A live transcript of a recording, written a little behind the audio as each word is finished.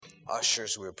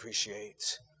Ushers, we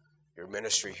appreciate your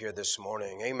ministry here this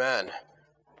morning. Amen.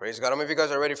 Praise God. How many of you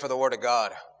guys are ready for the Word of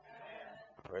God?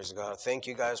 Praise God. Thank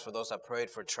you guys for those that prayed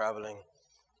for traveling.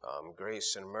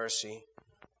 Grace and mercy.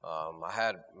 I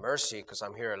had mercy because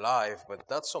I'm here alive, but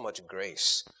not so much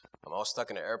grace. I was stuck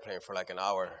in an airplane for like an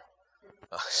hour.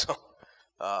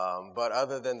 But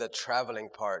other than the traveling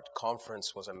part,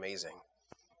 conference was amazing.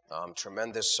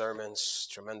 Tremendous sermons,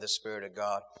 tremendous Spirit of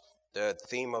God. The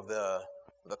theme of the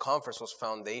conference was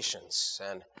foundations,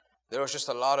 and there was just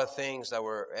a lot of things that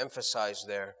were emphasized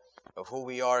there of who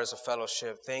we are as a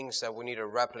fellowship, things that we need to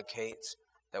replicate,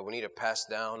 that we need to pass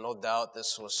down. No doubt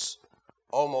this was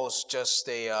almost just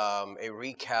a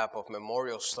recap of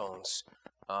memorial stones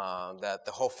that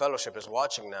the whole fellowship is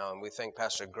watching now, and we thank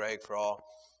Pastor Greg for all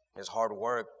his hard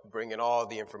work, bringing all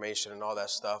the information and all that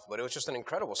stuff. But it was just an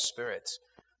incredible spirit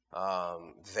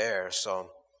there. So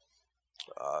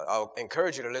I'll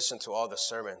encourage you to listen to all the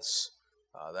sermons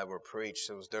that were preached.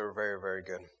 They were very, very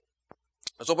good.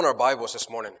 Let's open our Bibles this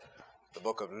morning. The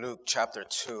book of Luke, chapter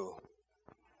 2.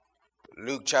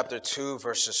 Luke, chapter 2,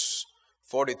 verses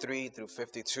 43 through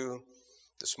 52.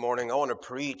 This morning, I want to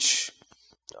preach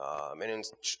in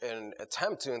an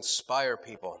attempt to inspire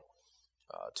people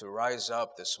to rise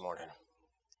up this morning.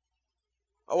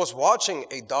 I was watching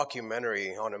a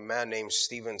documentary on a man named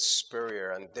Steven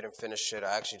Spurrier and didn't finish it.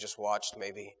 I actually just watched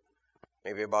maybe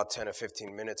about 10 or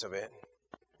 15 minutes of it.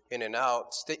 In and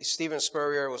out. Steven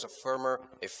Spurrier was a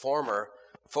former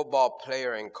football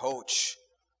player and coach.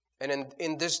 And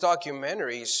in this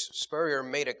documentary, Spurrier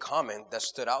made a comment that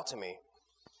stood out to me.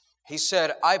 He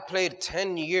said, I played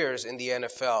 10 years in the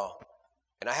NFL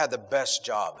and I had the best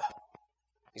job.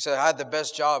 He said, I had the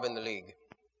best job in the league.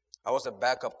 I was the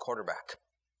backup quarterback.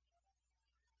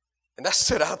 And that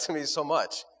stood out to me so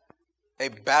much. A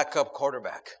backup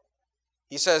quarterback.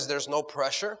 He says there's no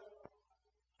pressure.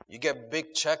 You get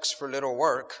big checks for little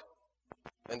work.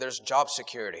 And there's job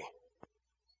security.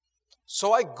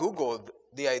 So I Googled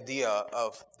the idea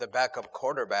of the backup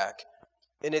quarterback.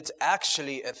 And it's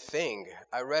actually a thing.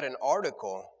 I read an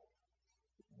article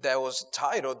that was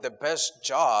titled The Best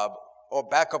Job, or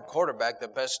Backup Quarterback, the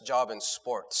Best Job in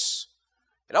Sports.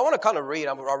 And I want to kind of read.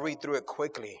 I'll read through it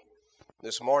quickly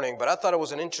this morning, but I thought it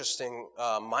was an interesting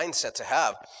mindset to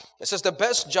have. It says the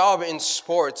best job in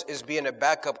sports is being a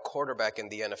backup quarterback in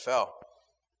the NFL.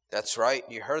 That's right,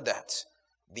 you heard that.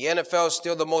 The NFL is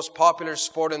still the most popular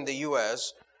sport in the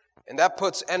U.S., and that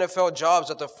puts NFL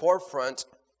jobs at the forefront,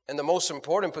 and the most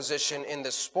important position in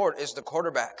the sport is the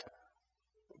quarterback.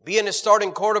 Being a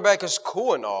starting quarterback is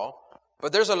cool and all,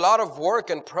 but there's a lot of work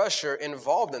and pressure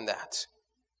involved in that.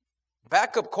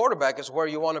 Backup quarterback is where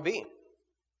you want to be.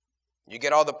 You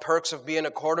get all the perks of being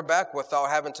a quarterback without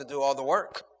having to do all the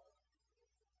work.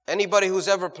 Anybody who's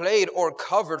ever played or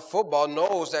covered football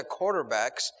knows that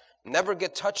quarterbacks never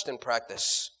get touched in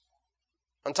practice.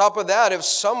 On top of that, if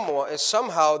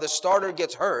somehow the starter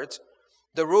gets hurt,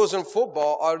 the rules in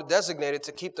football are designated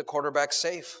to keep the quarterback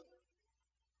safe.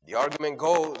 The argument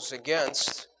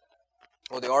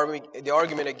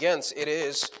against it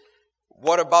is,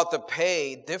 what about the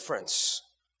pay difference?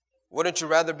 Wouldn't you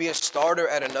rather be a starter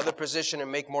at another position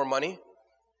and make more money?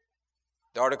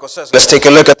 The article says, let's take a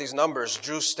look at these numbers.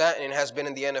 Drew Stanton has been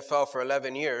in the NFL for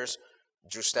 11 years.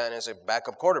 Drew Stanton is a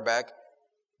backup quarterback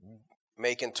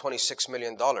making $26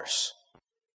 million. Some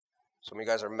of you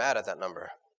guys are mad at that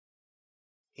number.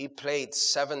 He played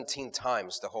 17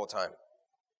 times the whole time.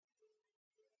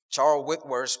 Charles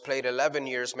Whitworth played 11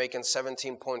 years making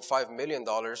 $17.5 million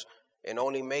and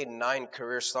only made 9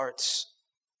 career starts.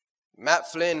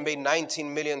 Matt Flynn made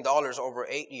 $19 million over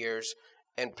 8 years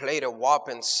and played a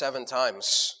whopping 7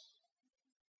 times.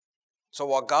 So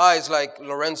while guys like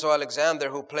Lorenzo Alexander,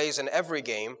 who plays in every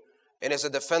game and is a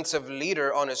defensive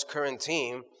leader on his current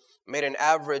team, made an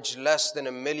average less than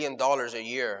 $1 million a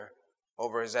year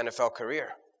over his NFL career.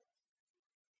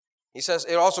 He says,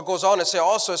 it also goes on to say,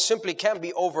 also simply can't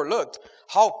be overlooked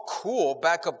how cool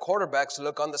backup quarterbacks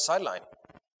look on the sideline.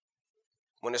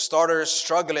 When the starter is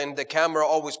struggling, the camera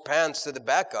always pans to the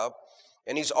backup,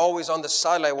 and he's always on the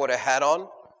sideline with a hat on,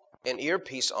 an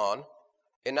earpiece on,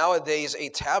 and nowadays a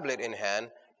tablet in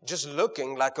hand, just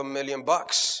looking like $1 million.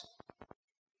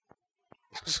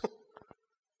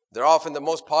 They're often the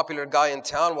most popular guy in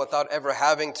town without ever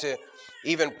having to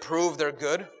even prove they're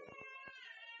good.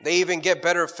 They even get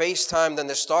better FaceTime than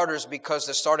the starters because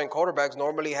the starting quarterbacks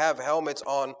normally have helmets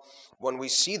on when we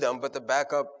see them, but the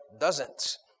backup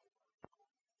doesn't.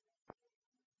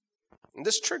 And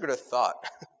this triggered a thought.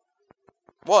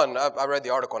 One, I read the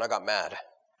article and I got mad.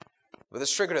 But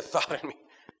this triggered a thought in me.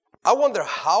 I wonder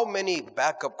how many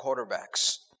backup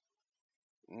quarterbacks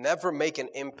never make an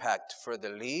impact for the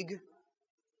league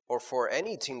or for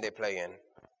any team they play in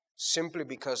simply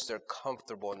because they're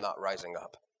comfortable not rising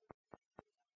up.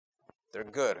 They're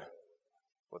good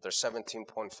with their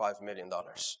 $17.5 million. I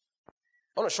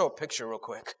want to show a picture real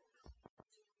quick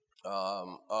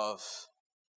of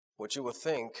what you would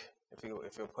think if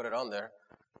you put it on there.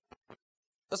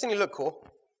 Doesn't he look cool?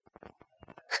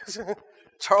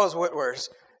 Charles Whitworth's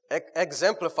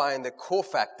exemplifying the cool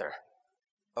factor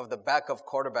of the backup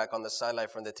quarterback on the sideline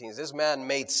from the teams. This man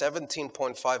made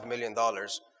 $17.5 million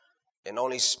and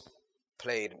only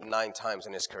played 9 times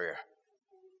in his career.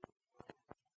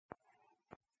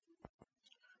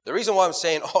 The reason why I'm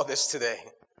saying all this today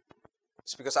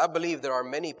is because I believe there are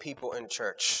many people in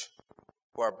church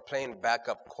who are playing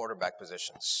backup quarterback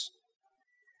positions,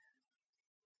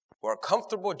 who are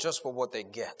comfortable just with what they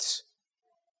get,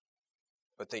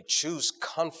 but they choose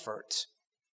comfort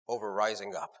over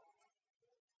rising up.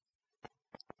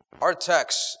 Our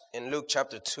text in Luke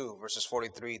chapter 2, verses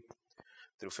 43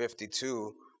 through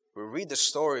 52, we read the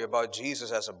story about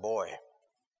Jesus as a boy.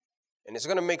 And it's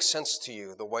going to make sense to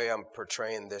you the way I'm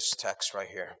portraying this text right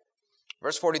here.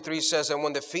 Verse 43 says, "And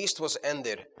when the feast was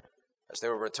ended, as they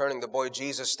were returning, the boy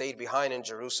Jesus stayed behind in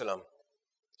Jerusalem.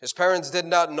 His parents did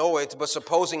not know it, but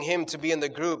supposing him to be in the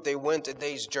group, they went a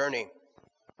day's journey.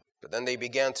 But then they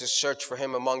began to search for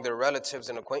him among their relatives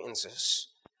and acquaintances.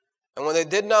 And when they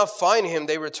did not find him,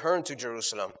 they returned to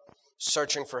Jerusalem,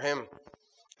 searching for him.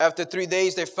 After 3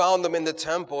 days, they found him in the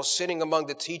temple, sitting among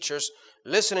the teachers,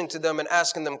 listening to them and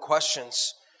asking them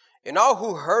questions. And all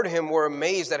who heard him were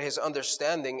amazed at his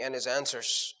understanding and his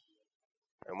answers.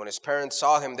 And when his parents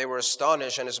saw him, they were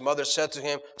astonished. And his mother said to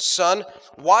him, 'Son,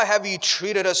 why have you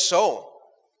treated us so?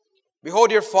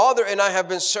 Behold, your father and I have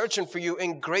been searching for you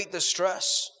in great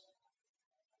distress.'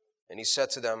 And he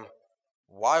said to them,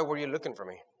 'Why were you looking for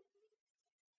me?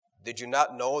 Did you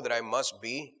not know that I must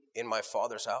be in my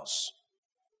Father's house?'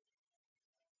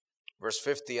 Verse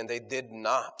 50, and they did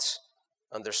not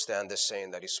understand this saying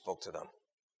that he spoke to them.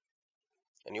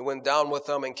 And he went down with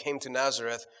them and came to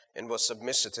Nazareth and was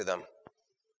submissive to them.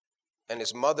 And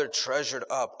his mother treasured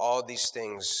up all these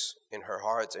things in her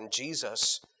heart. And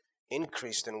Jesus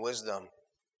increased in wisdom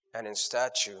and in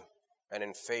stature and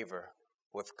in favor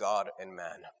with God and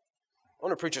man." I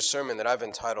want to preach a sermon that I've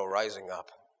entitled Rising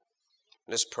Up.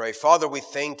 Let's pray. Father, we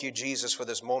thank you, Jesus, for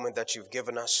this moment that you've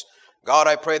given us. God,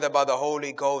 I pray that by the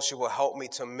Holy Ghost, you will help me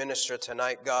to minister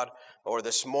tonight, God, or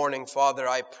this morning, Father.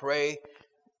 I pray,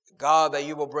 God, that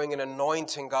you will bring an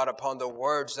anointing, God, upon the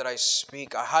words that I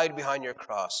speak. I hide behind your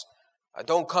cross. I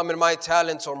don't come in my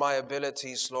talents or my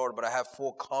abilities, Lord, but I have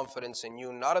full confidence in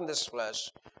you, not in this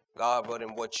flesh, God, but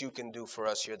in what you can do for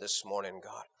us here this morning,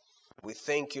 God. We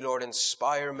thank you, Lord.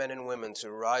 Inspire men and women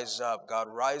to rise up, God,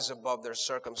 rise above their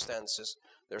circumstances,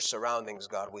 their surroundings,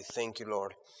 God. We thank you,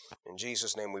 Lord. In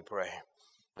Jesus' name we pray.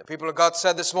 The people of God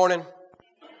said this morning,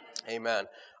 amen.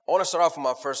 I want to start off with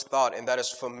my first thought, and that is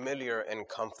familiar and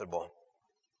comfortable.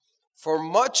 For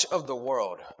much of the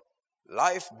world,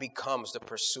 life becomes the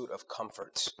pursuit of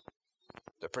comfort,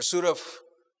 the pursuit of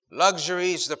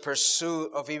luxuries, the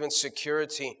pursuit of even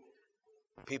security.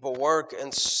 People work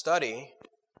and study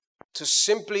to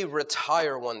simply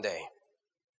retire one day.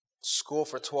 School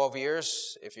for 12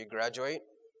 years if you graduate.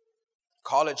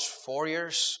 College 4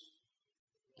 years.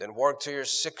 Then work till you're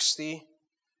 60.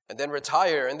 And then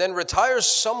retire. And then retire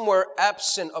somewhere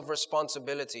absent of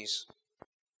responsibilities.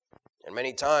 And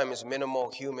many times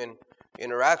minimal human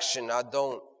interaction. I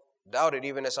don't doubt it,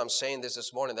 even as I'm saying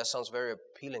this morning, that sounds very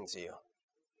appealing to you.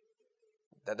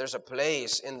 That there's a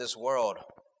place in this world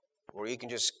where you can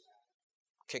just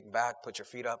kick back, put your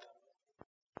feet up,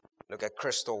 look at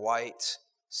crystal white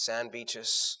sand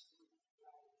beaches,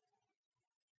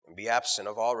 and be absent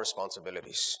of all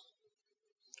responsibilities.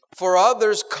 For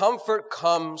others, comfort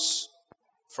comes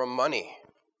from money.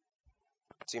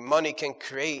 See, money can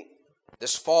create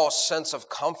this false sense of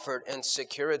comfort and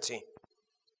security.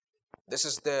 This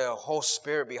is the whole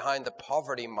spirit behind the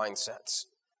poverty mindsets.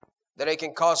 That it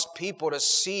can cause people to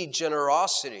see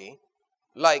generosity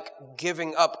like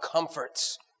giving up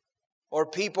comforts. Or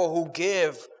people who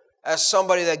give as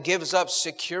somebody that gives up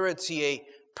security. A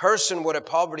person with a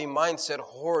poverty mindset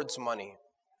hoards money.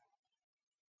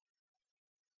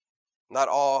 Not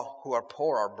all who are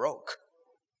poor are broke.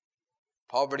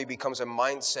 Poverty becomes a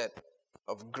mindset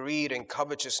of greed and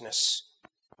covetousness.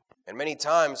 And many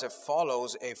times it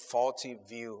follows a faulty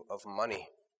view of money.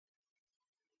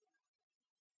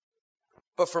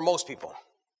 But for most people,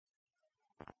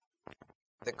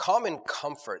 the common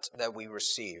comfort that we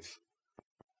receive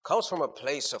comes from a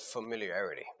place of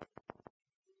familiarity.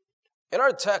 In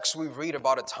our text, we read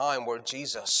about a time where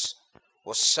Jesus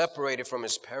was separated from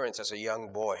his parents as a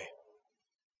young boy.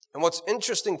 And what's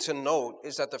interesting to note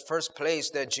is that the first place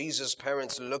that Jesus'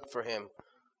 parents looked for him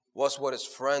was with his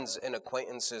friends and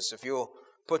acquaintances. If you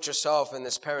put yourself in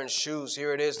this parent's shoes,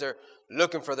 here it is, they're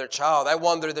looking for their child. I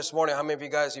wonder this morning how many of you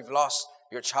guys, you've lost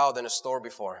your child in a store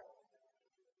before?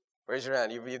 Raise your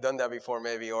hand. You've done that before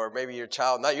maybe, or maybe your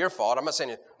child, not your fault. I'm not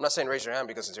saying raise your hand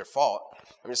because it's your fault.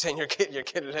 I'm just saying your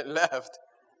kid left.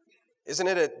 Isn't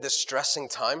it a distressing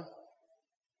time?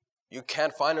 You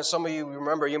can't find it. Some of you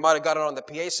remember, you might have got it on the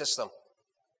PA system.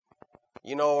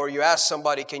 Or you ask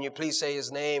somebody, can you please say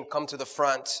his name? Come to the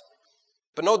front.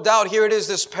 But no doubt, here it is,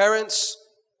 this parents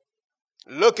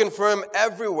looking for him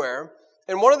everywhere.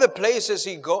 And one of the places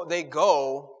they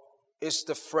go is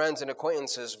the friends and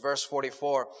acquaintances. Verse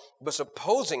 44, but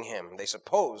supposing him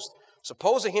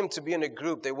to be in a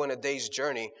group, they went a day's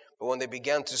journey. But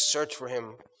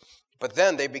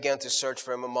then they began to search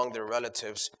for him among their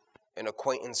relatives and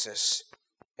acquaintances.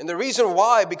 And the reason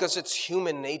why, because it's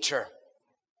human nature.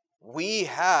 We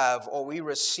have, or we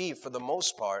receive for the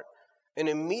most part, an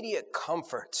immediate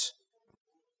comfort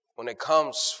when it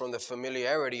comes from the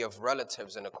familiarity of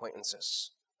relatives and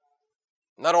acquaintances.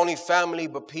 Not only family,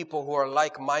 but people who are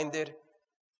like-minded.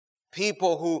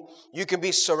 People who you can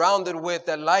be surrounded with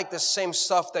that like the same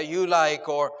stuff that you like,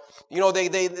 or,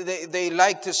 they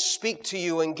like to speak to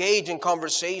you, engage in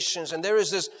conversations. And there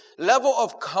is this level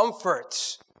of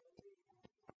comfort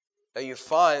that you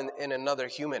find in another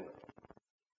human.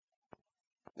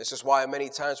 This is why many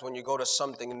times when you go to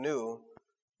something new,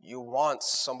 you want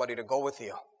somebody to go with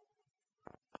you.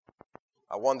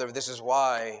 I wonder if this is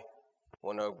why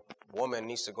when a woman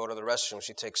needs to go to the restroom,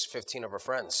 she takes 15 of her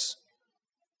friends.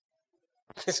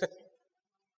 Because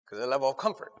of the level of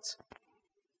comfort.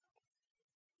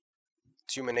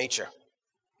 It's human nature.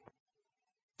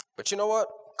 But you know what?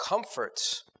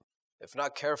 Comfort, if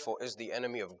not careful, is the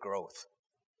enemy of growth.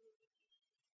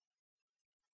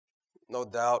 No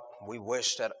doubt we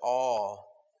wish that all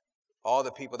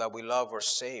the people that we love were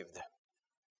saved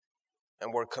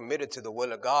and were committed to the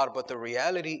will of God. But the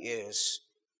reality is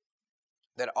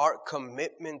that our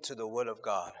commitment to the will of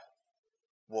God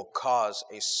will cause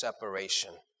a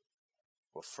separation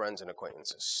with friends and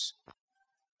acquaintances.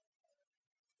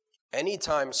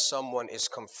 Anytime someone is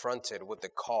confronted with the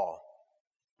call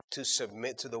to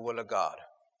submit to the will of God,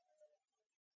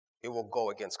 it will go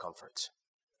against comfort.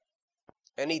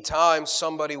 Anytime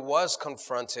somebody was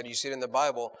confronted, you see it in the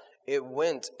Bible, it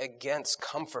went against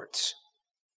comfort.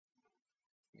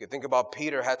 You can think about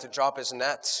Peter had to drop his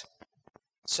net,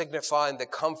 signifying the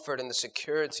comfort and the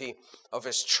security of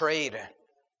his trade.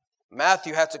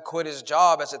 Matthew had to quit his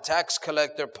job as a tax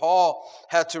collector. Paul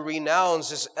had to renounce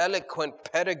his eloquent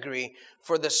pedigree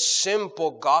for the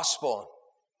simple gospel.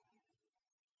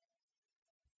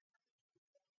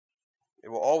 It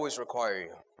will always require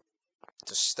you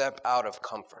to step out of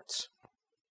comfort.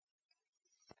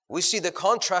 We see the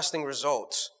contrasting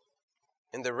results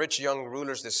in the rich young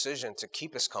ruler's decision to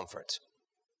keep his comfort.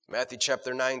 Matthew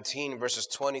chapter 19, verses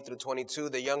 20 through 22,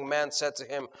 the young man said to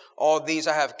him, all these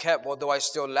I have kept, what do I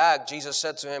still lack? Jesus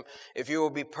said to him, if you will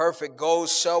be perfect, go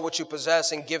sell what you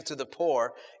possess and give to the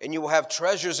poor, and you will have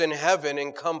treasures in heaven,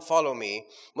 and come follow me.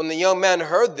 When the young man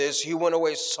heard this, he went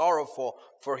away sorrowful,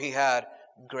 for he had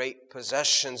great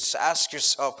possessions. Ask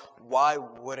yourself, why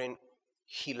wouldn't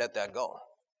he let that go?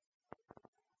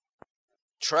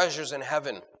 Treasures in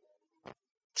heaven.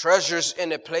 Treasures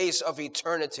in a place of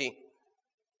eternity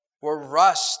where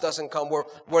rust doesn't come,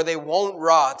 where they won't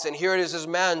rot. And here it is, this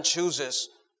man chooses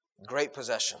great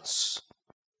possessions.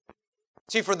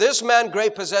 See, for this man,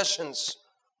 great possessions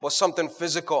was something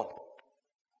physical.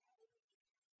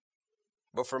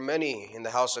 But for many in the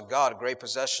house of God, great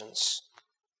possessions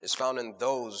is found in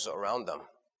those around them.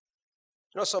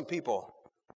 Some people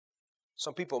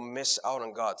miss out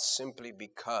on God simply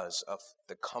because of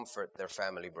the comfort their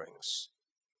family brings,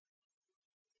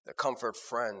 the comfort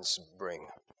friends bring.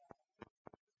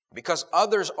 Because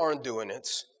others aren't doing it,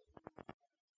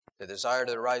 the desire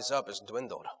to rise up is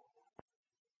dwindled.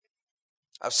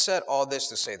 I've said all this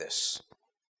to say this.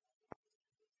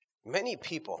 Many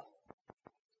people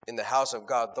in the house of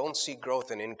God don't see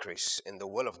growth and increase in the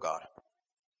will of God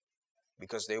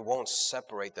because they won't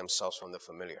separate themselves from the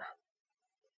familiar.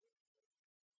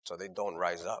 So they don't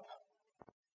rise up.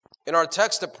 In our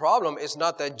text, the problem is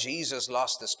not that Jesus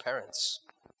lost his parents.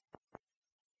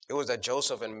 It was that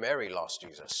Joseph and Mary lost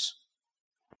Jesus.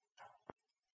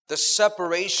 The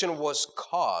separation was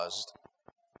caused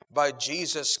by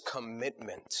Jesus'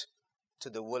 commitment to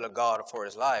the will of God for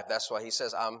his life. That's why he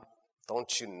says,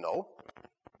 don't you know?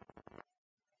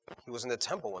 He was in the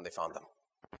temple when they found him.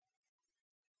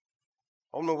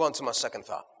 I'll move on to my second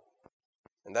thought,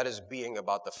 and that is being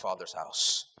about the Father's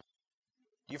house.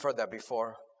 You've heard that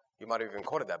before. You might have even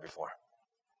quoted that before.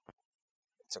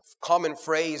 It's a common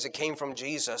phrase. It came from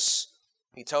Jesus.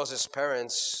 He tells his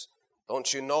parents,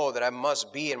 don't you know that I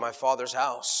must be in my Father's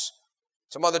house?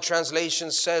 Some other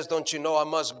translation says, don't you know I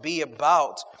must be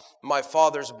about my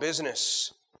Father's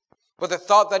business? But the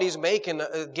thought that he's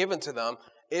given to them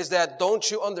is that,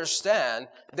 don't you understand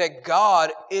that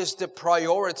God is the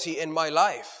priority in my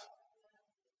life?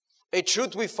 A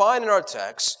truth we find in our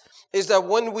text is that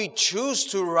when we choose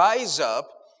to rise up,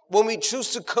 when we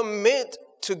choose to commit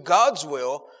to God's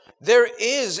will, there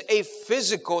is a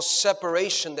physical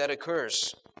separation that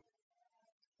occurs.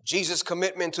 Jesus'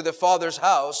 commitment to the Father's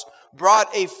house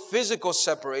brought a physical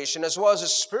separation as well as a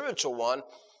spiritual one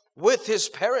with his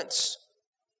parents.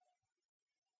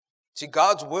 See,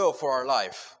 God's will for our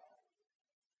life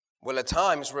will at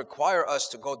times require us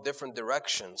to go different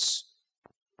directions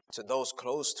to those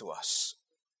close to us.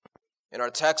 In our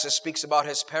text, it speaks about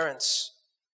his parents.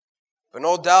 But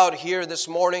no doubt here this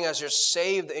morning, as you're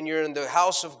saved and you're in the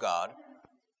house of God,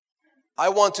 I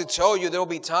want to tell you there will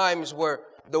be times where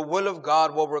the will of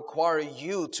God will require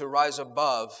you to rise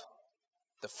above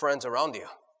the friends around you,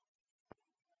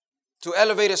 to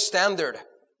elevate a standard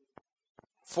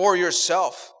for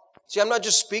yourself. See, I'm not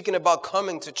just speaking about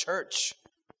coming to church,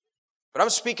 but I'm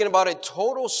speaking about a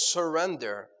total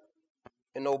surrender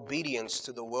in obedience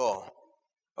to the will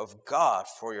of God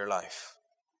for your life.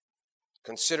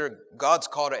 Consider God's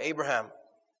call to Abraham.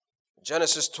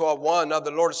 Genesis 12:1, now the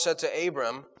Lord said to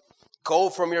Abram, go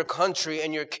from your country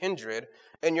and your kindred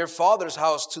and your father's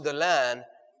house to the land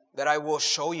that I will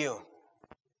show you.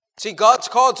 See, God's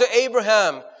call to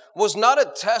Abraham was not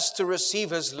a test to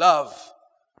receive his love.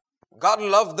 God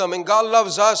loved them and God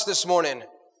loves us this morning.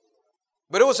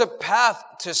 But it was a path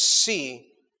to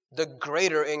see the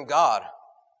greater in God.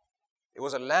 It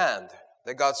was a land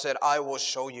that God said, I will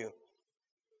show you.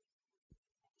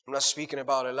 I'm not speaking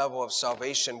about a level of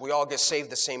salvation. We all get saved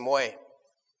the same way.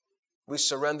 We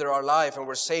surrender our life and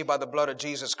we're saved by the blood of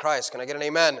Jesus Christ. Can I get an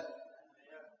amen?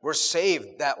 We're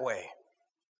saved that way.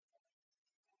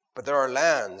 But there are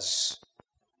lands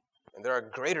and there are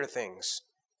greater things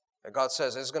that God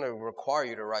says is going to require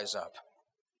you to rise up.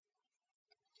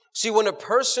 See, when a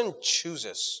person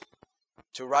chooses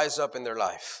to rise up in their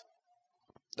life,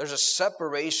 there's a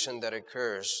separation that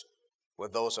occurs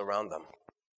with those around them.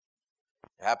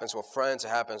 It happens with friends, it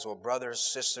happens with brothers,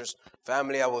 sisters,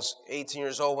 family. I was 18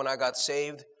 years old when I got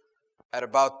saved. At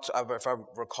about, if I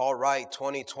recall right,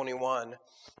 21,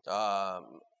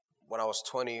 when I was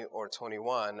 20 or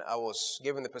 21, I was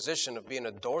given the position of being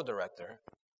a door director.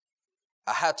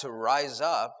 I had to rise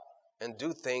up and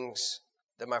do things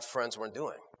that my friends weren't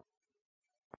doing.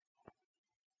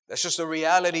 That's just the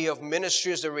reality of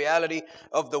ministry, it's the reality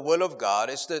of the will of God.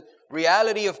 It's the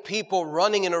reality of people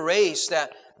running in a race,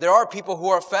 that there are people who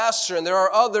are faster and there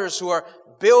are others who are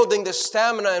building the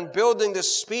stamina and building the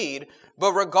speed.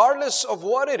 But regardless of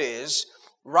what it is,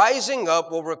 rising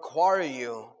up will require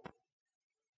you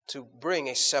to bring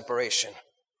a separation.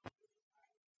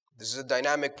 This is a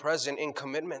dynamic present in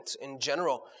commitment in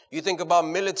general. You think about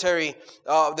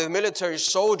the military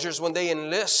soldiers when they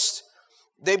enlist,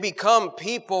 they become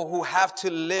people who have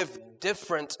to live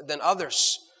different than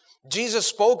others. Jesus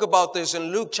spoke about this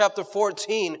in Luke chapter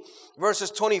 14,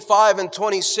 verses 25 and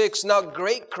 26. Now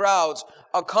great crowds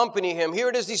accompany him. Here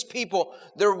it is, these people,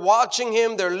 they're watching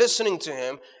him, they're listening to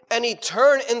him. And he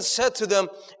turned and said to them,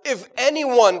 if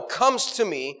anyone comes to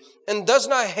me and does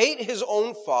not hate his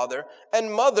own father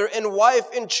and mother and wife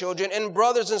and children and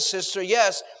brothers and sisters,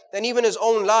 yes, and even his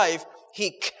own life, he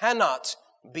cannot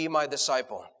be my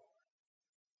disciple.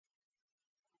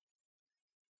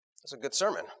 That's a good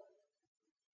sermon.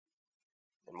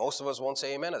 And most of us won't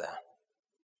say amen to that.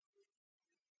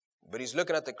 But he's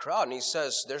looking at the crowd and he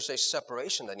says there's a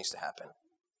separation that needs to happen.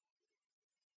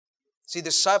 See,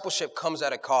 discipleship comes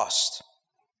at a cost.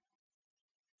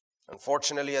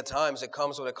 Unfortunately, at times it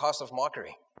comes with a cost of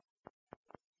mockery.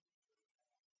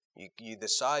 You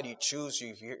decide, you choose,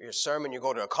 you hear your sermon, you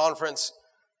go to a conference,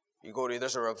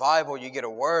 there's a revival, you get a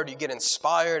word, you get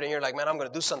inspired, and you're like, man, I'm going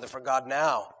to do something for God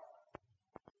now.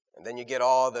 And then you get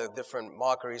all the different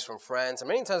mockeries from friends. And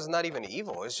many times it's not even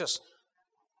evil. It's just,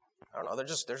 I don't know, they're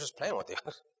just playing with you.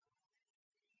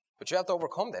 But you have to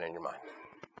overcome that in your mind.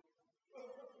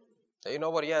 Say, you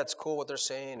know what, yeah, it's cool what they're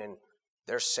saying, and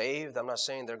they're saved. I'm not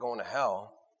saying they're going to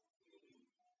hell.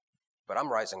 But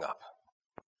I'm rising up.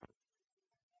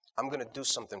 I'm going to do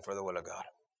something for the will of God.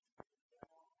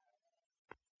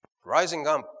 Rising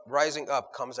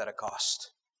up comes at a cost.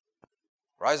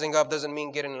 Rising up doesn't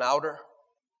mean getting louder.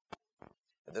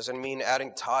 It doesn't mean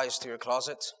adding ties to your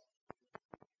closet.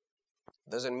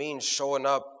 It doesn't mean showing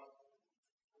up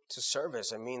to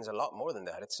service. It means a lot more than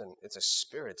that. It's a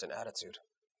spirit, it's an attitude.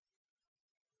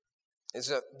 It's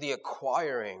the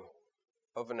acquiring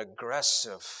of an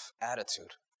aggressive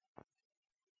attitude.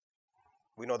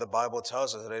 We know the Bible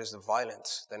tells us that it is the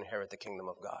violent that inherit the kingdom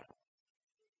of God.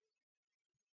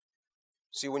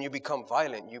 See, when you become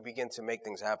violent, you begin to make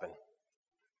things happen.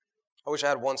 I wish I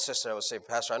had one sister that would say,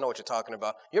 Pastor, I know what you're talking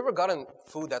about. You ever gotten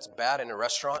food that's bad in a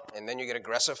restaurant and then you get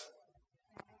aggressive?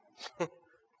 And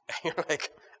you're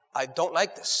like, I don't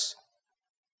like this.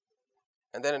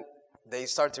 And then they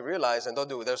start to realize, and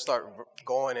they'll start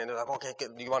going, and they're like, okay,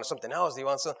 do you want something else? Do you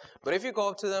want something? But if you go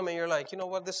up to them and you're like, you know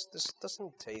what, this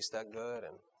doesn't taste that good,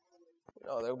 and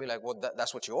they'll be like, well,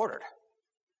 that's what you ordered.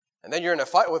 And then you're in a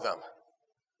fight with them.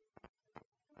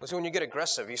 But see, when you get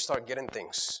aggressive, you start getting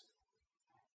things.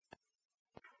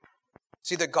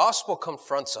 See, the gospel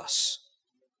confronts us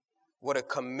with a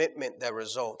commitment that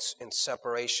results in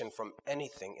separation from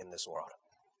anything in this world.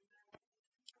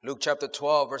 Luke chapter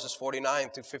 12, verses 49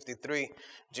 through 53,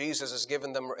 Jesus has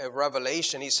given them a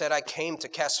revelation. He said, I came to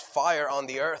cast fire on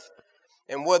the earth,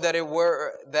 and would that it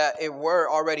were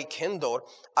already kindled.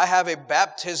 I have a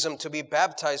baptism to be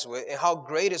baptized with, and how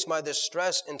great is my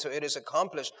distress until it is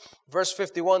accomplished. Verse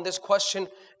 51, this question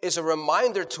is a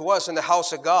reminder to us in the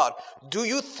house of God. Do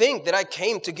you think that I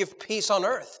came to give peace on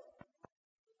earth?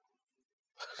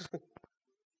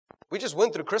 We just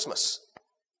went through Christmas.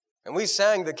 And we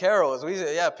sang the carols. We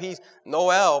said, yeah, peace,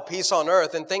 Noel, peace on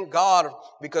earth. And thank God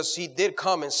because He did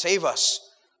come and save us.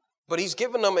 But He's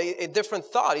given them a different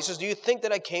thought. He says, do you think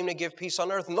that I came to give peace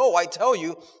on earth? No, I tell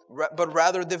you, but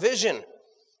rather division.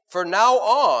 For now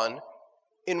on,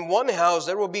 in one house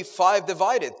there will be 5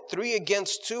 divided, 3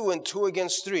 against 2 and 2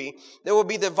 against 3. There will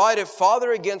be divided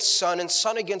father against son and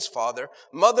son against father,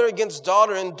 mother against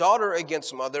daughter and daughter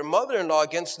against mother, mother-in-law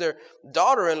against their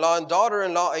daughter-in-law and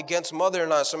daughter-in-law against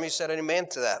mother-in-law. Somebody said amen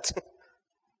to that.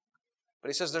 But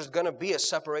He says there's going to be a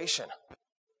separation.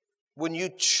 When you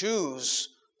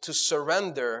choose to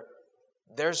surrender,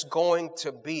 there's going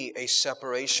to be a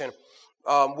separation.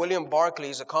 William Barclay,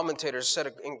 he's a commentator,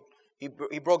 said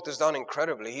he broke this down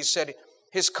incredibly. He said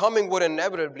His coming would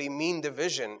inevitably mean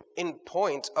division. In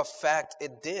point of fact,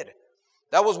 it did.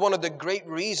 That was one of the great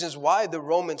reasons why the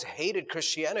Romans hated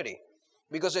Christianity,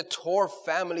 because it tore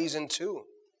families in two.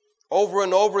 Over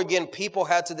and over again, people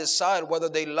had to decide whether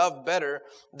they loved better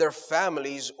their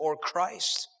families or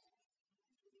Christ.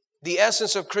 The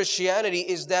essence of Christianity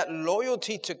is that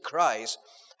loyalty to Christ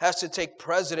has to take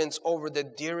precedence over the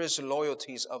dearest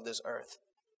loyalties of this earth.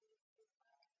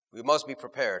 We must be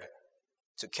prepared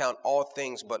to count all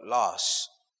things but loss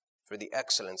for the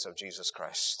excellence of Jesus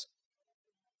Christ.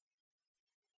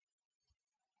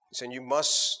 He said, you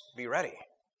must be ready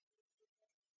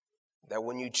that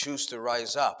when you choose to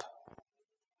rise up,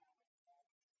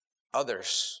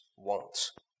 others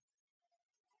won't.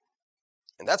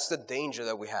 And that's the danger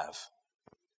that we have,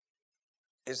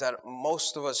 is that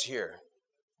most of us here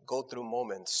go through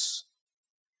moments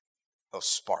of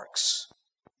sparks.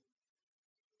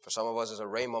 For some of us, it's a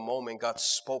rhema moment. God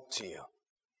spoke to you.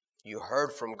 You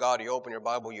heard from God. You open your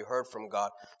Bible, you heard from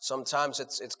God. Sometimes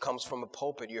it comes from a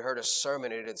pulpit. You heard a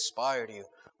sermon, it inspired you.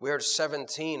 We heard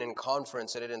 17 in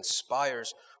conference, and it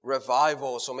inspires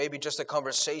revival. So maybe just a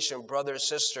conversation, brother,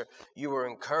 sister, you were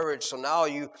encouraged. So now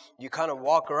you kind of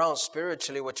walk around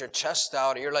spiritually with your chest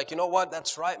out. And you're like, you know what?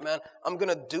 That's right, man. I'm going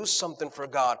to do something for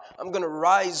God. I'm going to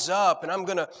rise up, and I'm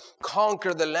going to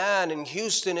conquer the land. And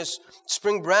Houston is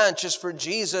Spring Branch is for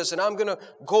Jesus. And I'm going to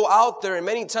go out there. And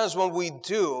many times when we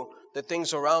do, the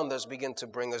things around us begin to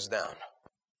bring us down.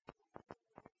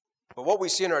 But what we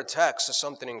see in our text is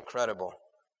something incredible.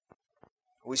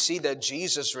 We see that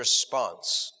Jesus'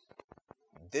 response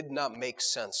did not make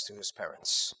sense to His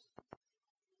parents.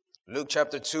 Luke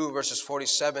chapter 2, verses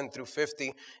 47 through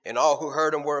 50, and all who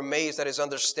heard Him were amazed at His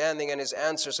understanding and His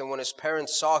answers. And when His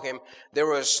parents saw Him, they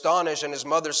were astonished. And His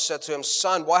mother said to Him,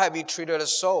 Son, why have you treated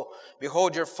us so?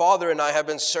 Behold, your father and I have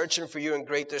been searching for you in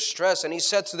great distress. And He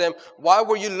said to them, why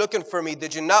were you looking for me?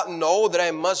 Did you not know that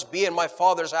I must be in my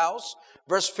Father's house?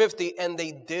 Verse 50, and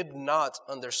they did not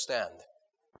understand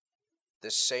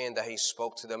this saying that He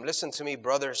spoke to them. Listen to me,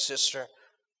 brother, sister.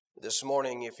 This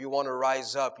morning, if you want to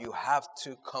rise up, you have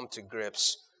to come to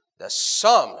grips that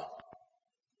some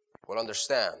will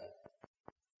understand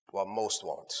while most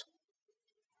won't.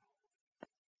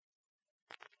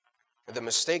 The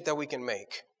mistake that we can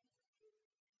make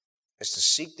is to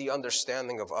seek the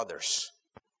understanding of others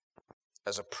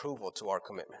as approval to our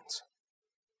commitment.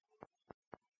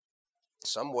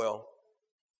 Some will,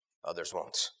 others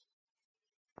won't.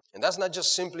 And that's not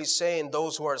just simply saying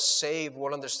those who are saved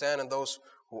will understand and those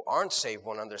who aren't saved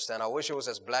won't understand. I wish it was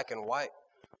as black and white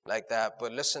like that.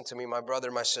 But listen to me, my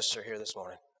brother, my sister here this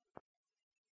morning.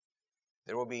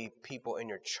 There will be people in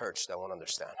your church that won't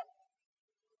understand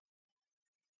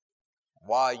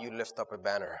why you lift up a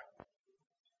banner.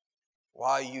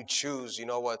 Why you choose,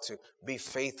 to be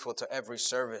faithful to every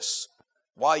service.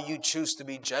 Why you choose to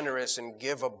be generous and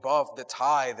give above the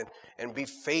tithe and be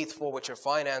faithful with your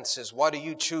finances. Why do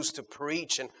you choose to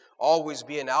preach and always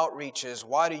be in outreaches?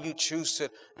 Why do you choose to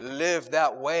live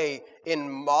that way in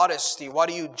modesty? Why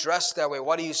do you dress that way?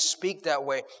 Why do you speak that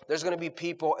way? There's going to be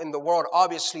people in the world,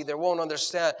 obviously, they won't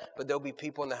understand, but there'll be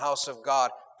people in the house of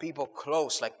God, people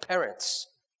close, like parents,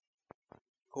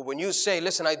 who when you say,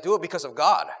 listen, I do it because of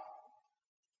God,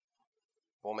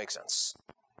 won't make sense.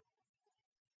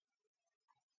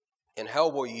 And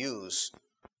hell will use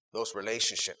those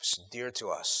relationships dear to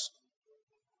us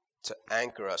to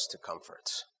anchor us to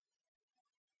comfort.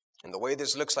 And the way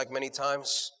this looks like many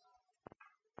times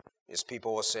is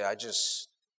people will say, I just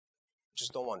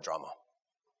don't want drama.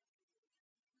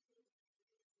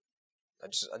 I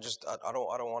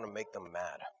don't want to make them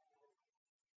mad.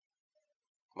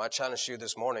 My challenge to you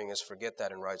this morning is forget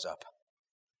that and rise up.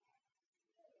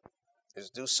 Is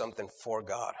do something for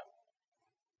God.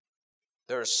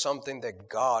 There is something that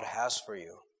God has for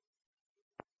you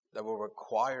that will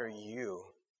require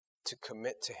you to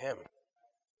commit to Him.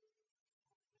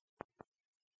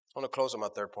 I want to close on my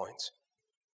third point,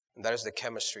 and that is the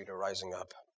chemistry to rising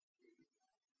up.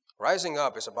 Rising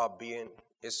up is about being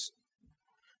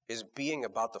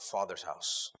about the Father's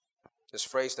house. This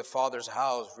phrase, the Father's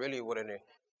house, really what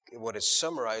it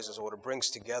summarizes, or what it brings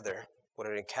together, what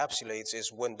it encapsulates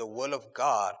is when the will of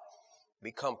God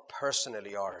become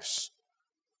personally ours.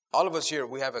 All of us here,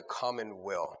 we have a common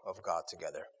will of God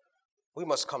together. We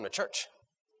must come to church.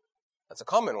 That's a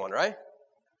common one, right?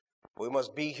 We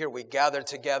must be here. We gather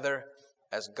together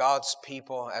as God's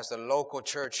people, as the local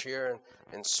church here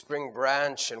in Spring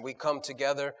Branch, and we come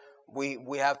together.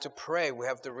 We have to pray. We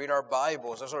have to read our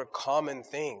Bibles. Those are common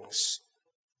things.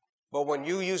 But when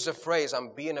you use the phrase,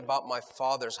 I'm being about my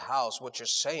Father's house, what you're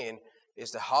saying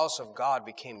is the house of God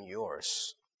became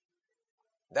yours.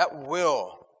 That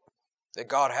will that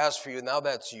God has for you, now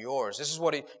that's yours. This is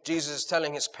what Jesus is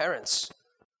telling His parents.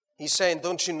 He's saying,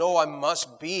 don't you know I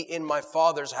must be in my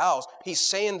Father's house? He's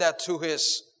saying that to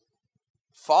His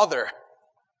father.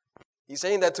 He's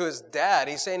saying that to His dad.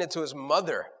 He's saying it to His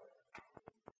mother.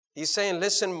 He's saying,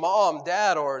 listen, mom,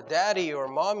 dad, or daddy, or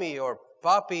mommy, or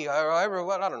papi, however,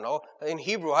 I don't know, in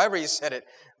Hebrew, however He said it.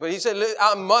 But He said,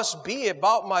 I must be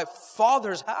about my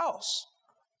Father's house.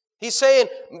 He's saying,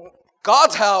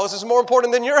 God's house is more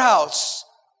important than your house.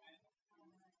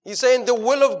 He's saying the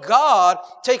will of God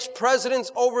takes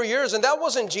precedence over yours. And that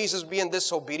wasn't Jesus being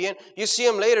disobedient. You see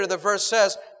Him later, the verse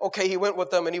says, okay, He went with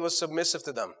them and He was submissive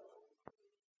to them.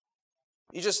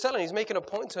 He's just telling, He's making a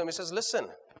point to him. He says, listen,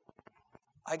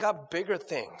 I got bigger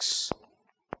things.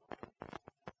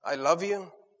 I love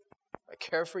you. I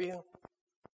care for you.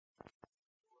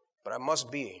 But I must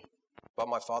be about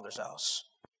my Father's house.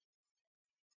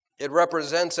 It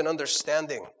represents an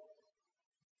understanding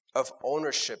of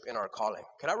ownership in our calling.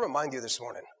 Can I remind you this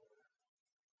morning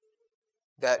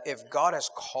that if God has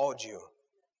called you,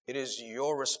 it is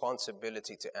your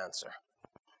responsibility to answer.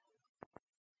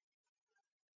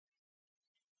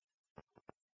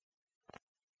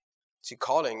 See,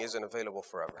 calling isn't available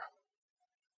forever.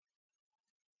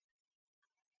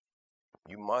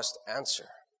 You must answer.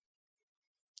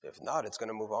 If not, it's going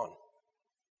to move on.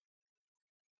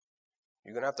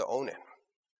 You're going to have to own it.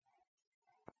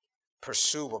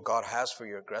 Pursue what God has for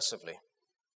you aggressively.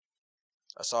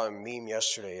 I saw a meme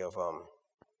yesterday of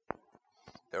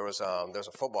there was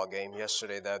a football game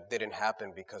yesterday that didn't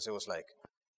happen because it was like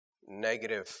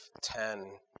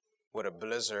 -10 with a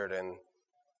blizzard and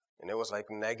it was like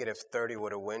 -30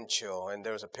 with a wind chill, and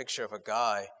there was a picture of a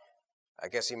guy. I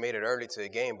guess he made it early to the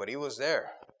game, but he was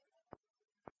there.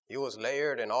 He was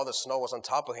layered and all the snow was on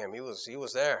top of him. He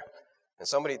was there. And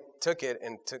somebody took it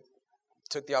and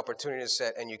took the opportunity to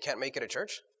say, and you can't make it a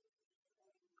church?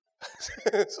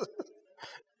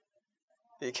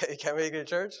 You can't make it a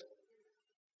church?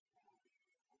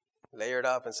 Layered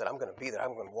up and said, I'm going to be there.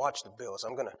 I'm going to watch the Bills.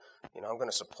 I'm going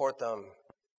to support them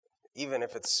even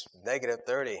if it's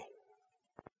 -30.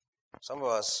 Some of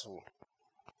us,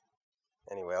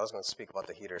 anyway, I was going to speak about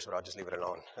the heaters, but I'll just leave it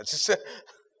alone. You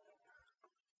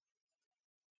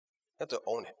have to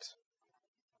own it.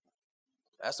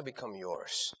 It has to become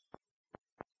yours.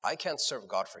 I can't serve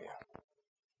God for you.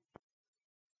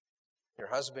 Your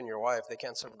husband, your wife, they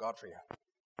can't serve God for you.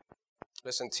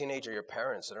 Listen, teenager, your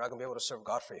parents, they're not going to be able to serve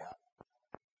God for you.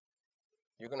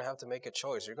 You're going to have to make a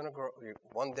choice.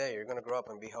 One day you're going to grow up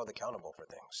and be held accountable for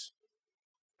things.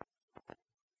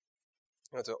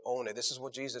 You have to own it. This is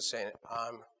what Jesus is saying.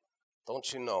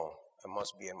 Don't you know I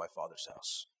must be in my Father's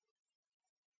house?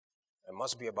 It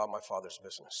must be about my Father's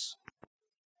business.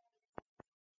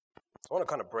 I want to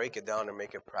kind of break it down and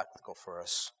make it practical for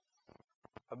us.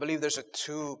 I believe there's a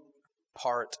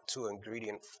two-part,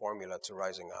 two-ingredient formula to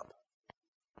rising up.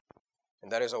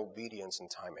 And that is obedience and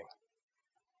timing.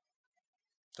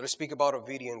 So let's speak about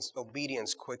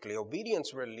obedience quickly.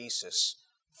 Obedience releases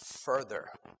further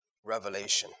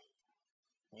revelation.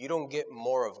 You don't get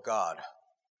more of God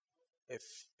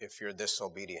if you're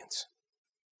disobedient.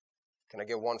 Can I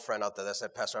get one friend out there that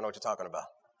said, Pastor, I know what you're talking about?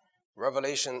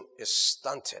 Revelation is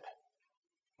stunted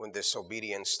when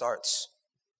disobedience starts.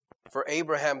 For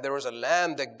Abraham, there was a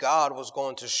lamb that God was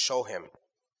going to show him,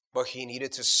 but he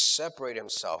needed to separate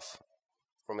himself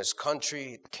from his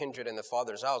country, kindred, and the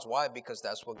Father's house. Why? Because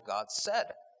that's what God said.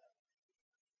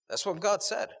 That's what God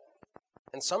said.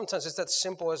 And sometimes it's that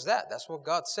simple as that. That's what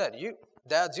God said. You,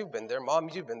 dads, you've been there.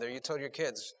 Moms, you've been there. You tell your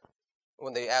kids,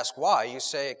 when they ask why, you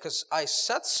say, because I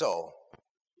said so.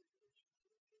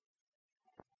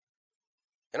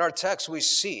 In our text, we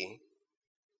see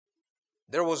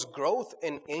there was growth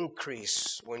and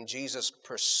increase when Jesus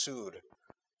pursued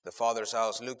the Father's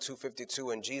house. Luke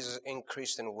 2:52, and Jesus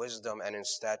increased in wisdom and in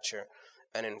stature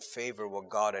and in favor with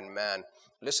God and man.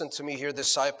 Listen to me here,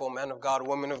 disciple, man of God,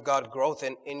 woman of God. Growth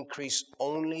and increase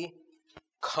only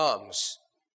comes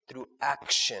through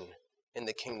action in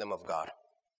the kingdom of God.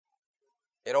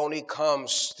 It only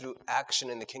comes through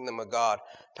action in the kingdom of God.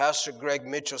 Pastor Greg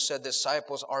Mitchell said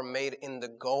disciples are made in the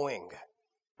going.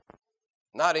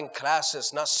 Not in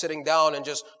classes, not sitting down and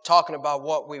just talking about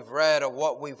what we've read or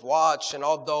what we've watched. And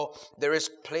although there is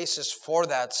places for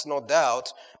that, no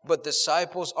doubt, but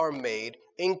disciples are made,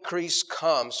 increase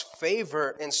comes,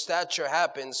 favor and stature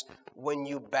happens when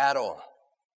you battle,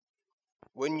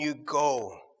 when you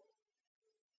go.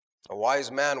 A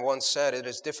wise man once said, it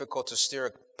is difficult to steer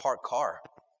a parked car.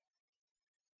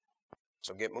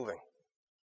 So get moving.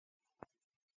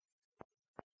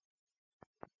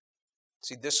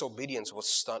 See, disobedience will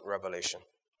stunt revelation.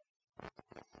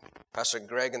 Pastor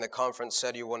Greg in the conference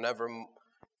said you will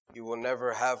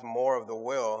never have more of the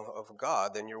will of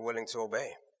God than you're willing to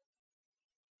obey.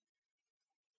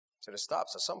 So it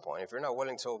stops at some point. If you're not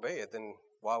willing to obey it, then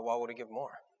why would it give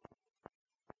more?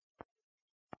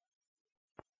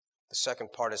 The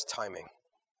second part is timing.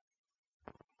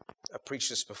 I preached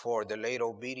this before. Delayed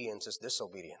obedience is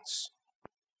disobedience.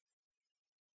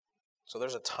 So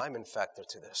there's a timing factor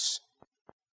to this.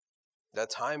 That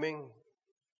timing,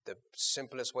 the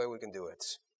simplest way we can do it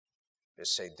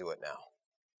is say, do it now.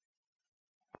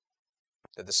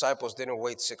 The disciples didn't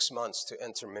wait 6 months to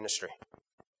enter ministry.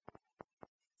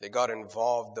 They got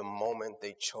involved the moment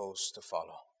they chose to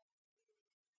follow.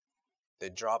 They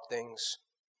dropped things.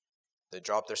 They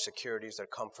dropped their securities, their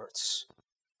comforts.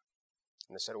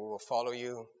 And they said, we will follow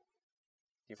you.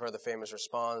 You've heard the famous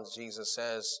response. Jesus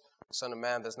says, the Son of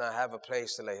Man does not have a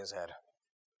place to lay his head.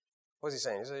 What's he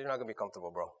saying? He said, you're not going to be comfortable,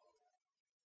 bro.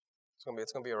 It's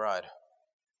going to be a ride.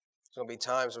 There's going to be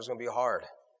times where it's going to be hard.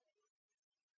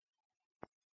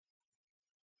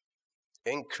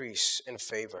 Increase in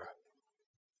favor,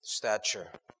 stature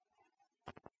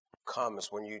comes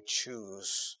when you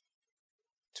choose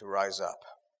to rise up.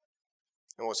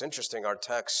 And what's interesting, our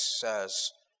text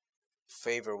says,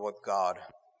 favor with God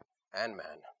and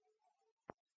man.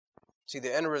 See,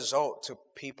 the end result to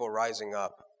people rising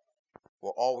up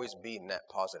will always be net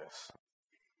positive.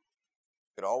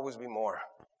 It'll always be more.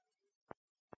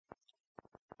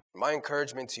 My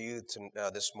encouragement to you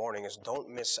this morning is don't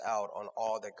miss out on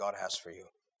all that God has for you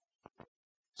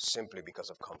simply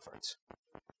because of comfort.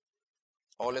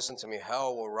 Oh, listen to me.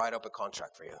 Hell will write up a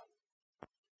contract for you.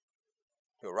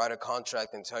 He'll write a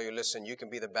contract and tell you, listen, you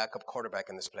can be the backup quarterback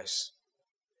in this place.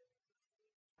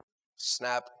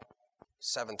 Snap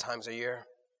 7 times a year.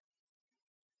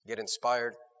 Get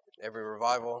inspired every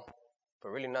revival, but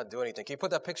really not do anything. Can you put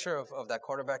that picture of that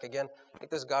quarterback again? Like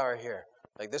this guy right here.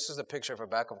 Like this is the picture of a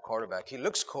backup quarterback. He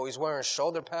looks cool. He's wearing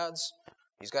shoulder pads.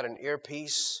 He's got an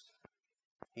earpiece.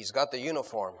 He's got the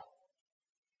uniform.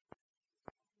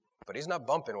 But he's not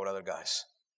bumping with other guys.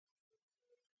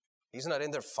 He's not in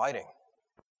there fighting.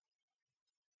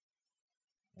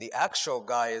 The actual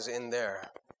guy is in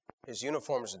there. His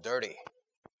uniform's dirty.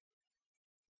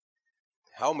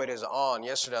 Helmet is on.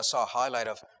 Yesterday I saw a highlight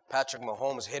of Patrick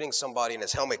Mahomes hitting somebody and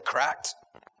his helmet cracked.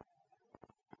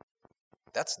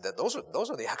 Those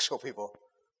are the actual people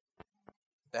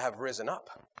that have risen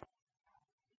up.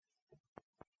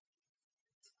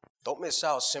 Don't miss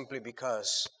out simply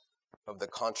because of the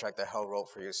contract that hell wrote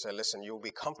for you. It said, listen, you'll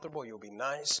be comfortable, you'll be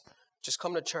nice. Just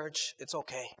come to church. It's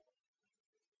okay.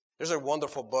 There's a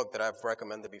wonderful book that I've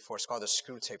recommended before. It's called The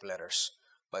Screw Tape Letters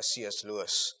by C.S.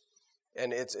 Lewis.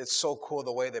 And it's so cool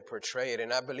the way they portray it.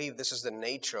 And I believe this is the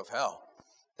nature of hell.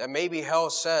 That maybe hell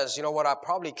says, you know what, I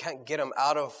probably can't get them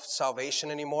out of salvation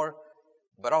anymore,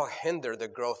 but I'll hinder the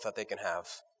growth that they can have.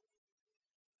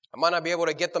 I might not be able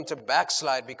to get them to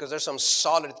backslide because there's some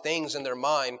solid things in their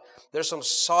mind. There's some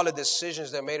solid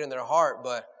decisions they made in their heart,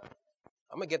 but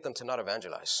I'm going to get them to not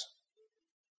evangelize,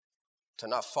 to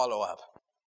not follow up.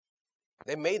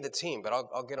 They made the team, but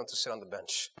I'll get them to sit on the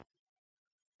bench.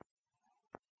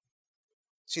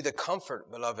 See, the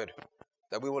comfort, beloved,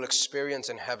 that we will experience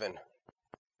in heaven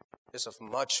is of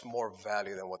much more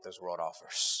value than what this world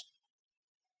offers.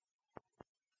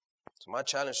 So my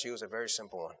challenge to you is a very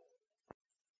simple one.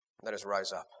 That is,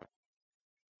 rise up.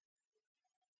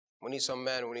 We need some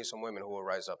men, we need some women who will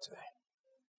rise up today.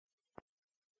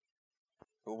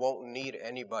 Who won't need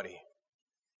anybody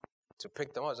to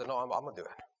pick them up. I said, no, I'm going to do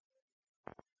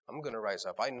it. I'm going to rise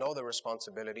up. I know the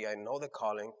responsibility. I know the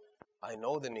calling. I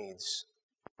know the needs.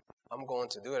 I'm going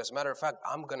to do it. As a matter of fact,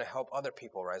 I'm going to help other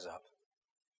people rise up.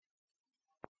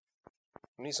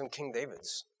 We need some King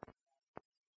Davids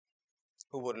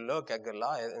who would look at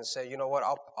Goliath and say, you know what,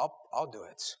 I'll do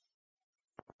it.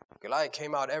 Goliath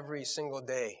came out every single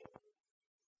day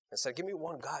and said, give me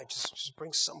one guy. Just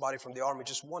bring somebody from the army,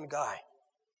 just one guy.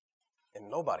 And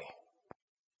nobody.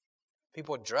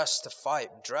 People dressed to fight,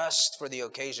 dressed for the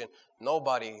occasion.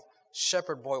 Nobody.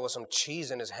 Shepherd boy with some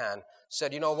cheese in his hand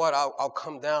said, you know what, I'll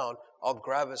come down, I'll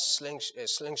grab a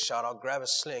slingshot, I'll grab a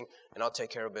sling, and I'll take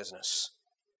care of business.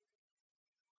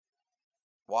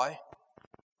 Why?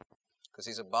 Because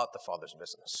he's about the Father's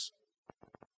business.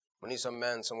 We need some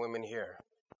men, some women here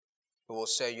who will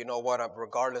say, you know what,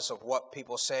 regardless of what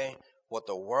people say, what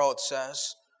the world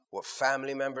says, what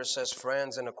family members says,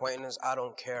 friends and acquaintances, I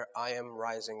don't care. I am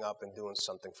rising up and doing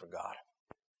something for God.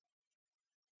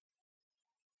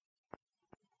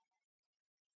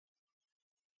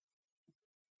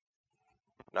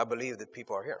 And I believe that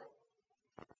people are here.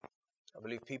 I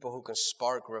believe people who can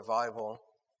spark revival,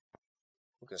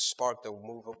 who can spark the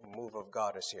move of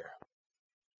God is here.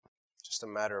 Just a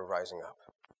matter of rising up.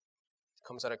 It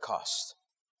comes at a cost,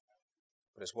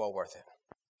 but it's well worth it.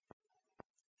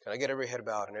 Can I get every head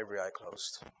bowed and every eye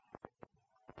closed?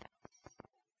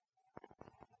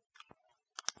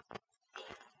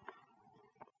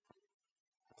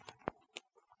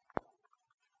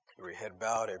 Every head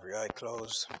bowed, every eye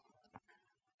closed.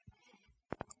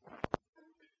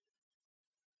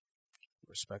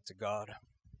 Respect to God.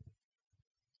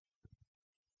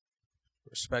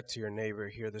 Respect to your neighbor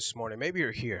here this morning. Maybe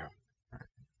you're here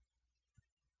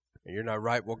and you're not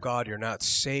right with God. You're not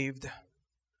saved.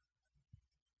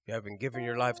 You haven't given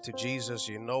your life to Jesus.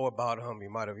 You know about Him. You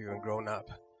might have even grown up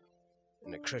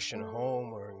in a Christian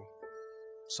home or in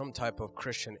some type of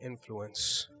Christian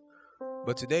influence.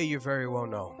 But today you very well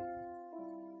know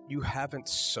you haven't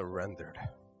surrendered.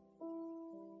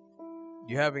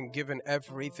 You haven't given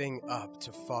everything up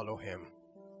to follow Him.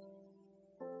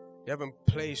 You haven't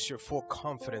placed your full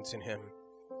confidence in Him.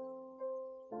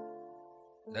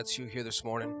 That's you here this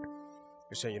morning.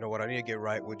 You're saying, you know what, I need to get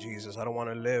right with Jesus. I don't want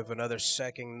to live another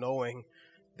second knowing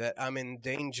that I'm in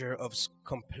danger of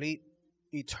complete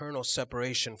eternal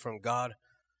separation from God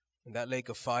in that lake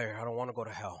of fire. I don't want to go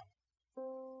to hell.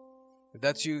 If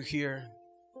that's you here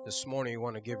this morning, you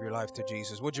want to give your life to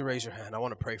Jesus, would you raise your hand? I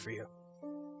want to pray for you.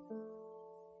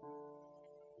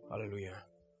 Hallelujah.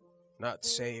 Not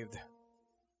saved.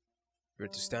 You're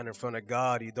to stand in front of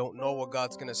God. You don't know what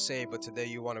God's going to say, but today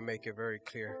you want to make it very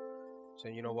clear.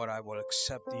 Saying, you know what, I will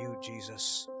accept you,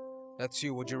 Jesus. That's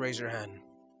you. Would you raise your hand?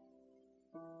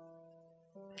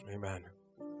 Amen.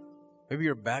 Maybe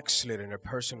you're backslidden, a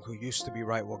person who used to be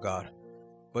right with God.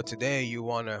 But today you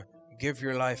want to give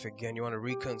your life again. You want to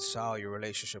reconcile your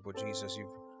relationship with Jesus.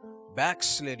 You've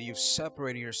backslid. You've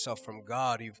separated yourself from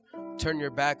God. You've turned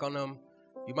your back on Him.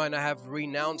 You might not have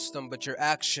renounced Him, but your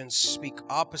actions speak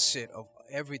opposite of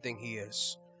everything He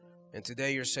is. And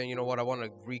today you're saying, you know what, I want to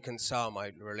reconcile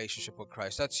my relationship with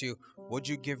Christ. That's you. Would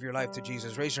you give your life to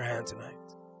Jesus? Raise your hand tonight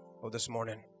or this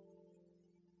morning.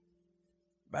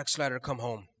 Backslider, come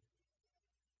home.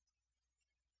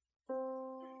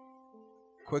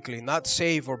 Quickly, not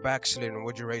save or backslidden,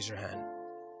 would you raise your hand?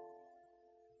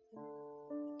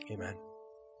 Amen.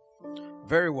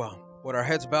 Very well. With our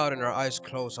heads bowed and our eyes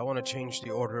closed, I want to change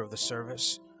the order of the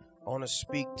service. I want to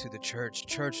speak to the church.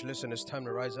 Church, listen, it's time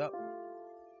to rise up.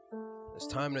 It's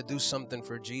time to do something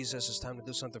for Jesus. It's time to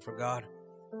do something for God.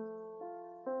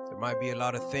 There might be a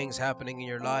lot of things happening in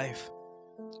your life,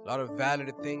 a lot of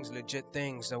valid things, legit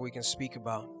things that we can speak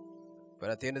about. But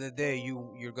at the end of the day,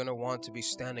 you're going to want to be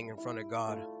standing in front of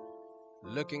God,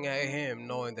 looking at Him,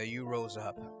 knowing that you rose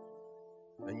up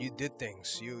and you did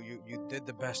things. You did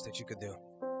the best that you could do.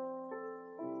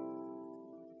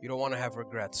 You don't want to have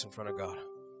regrets in front of God.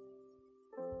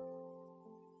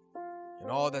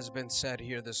 And all that's been said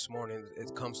here this morning,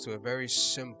 it comes to a very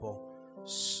simple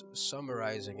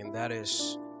summarizing, and that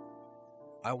is,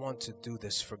 I want to do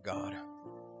this for God.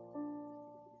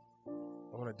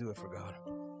 I want to do it for God.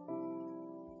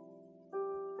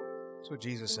 That's what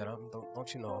Jesus said.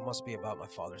 Don't you know, I must be about my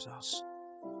Father's house.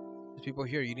 There's people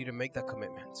here, you need to make that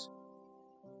commitment.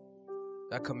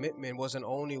 That commitment wasn't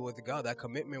only with God. That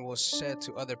commitment was said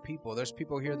to other people. There's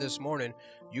people here this morning,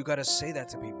 you got to say that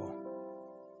to people.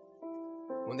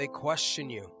 When they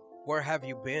question you, where have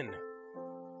you been?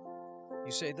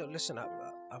 You say, listen,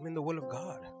 I'm in the will of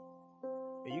God.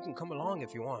 And you can come along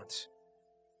if you want.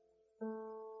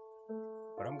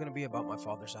 But I'm going to be about my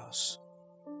Father's house.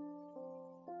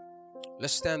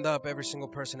 Let's stand up, every single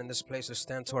person in this place. Let's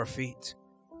stand to our feet.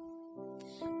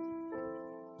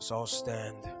 Let's all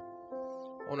stand.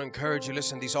 I want to encourage you,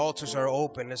 listen, these altars are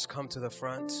open. Let's come to the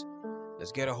front.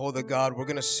 Let's get a hold of God. We're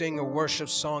going to sing a worship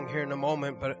song here in a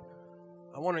moment, but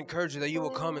I want to encourage you that you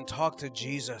will come and talk to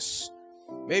Jesus.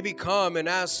 Maybe come and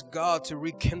ask God to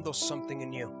rekindle something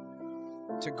in you.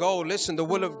 To go, listen, the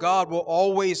will of God will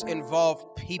always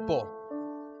involve people.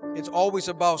 It's always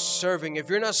about serving. If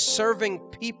you're not serving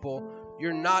people,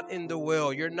 you're not in the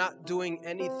will. You're not doing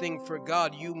anything for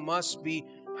God. You must be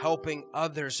helping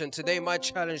others. And today my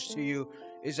challenge to you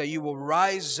is that you will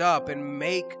rise up and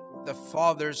make the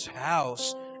Father's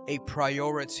house a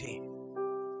priority.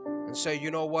 And say,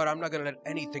 you know what? I'm not going to let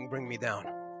anything bring me down.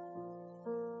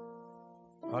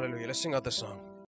 Hallelujah. Let's sing out the song.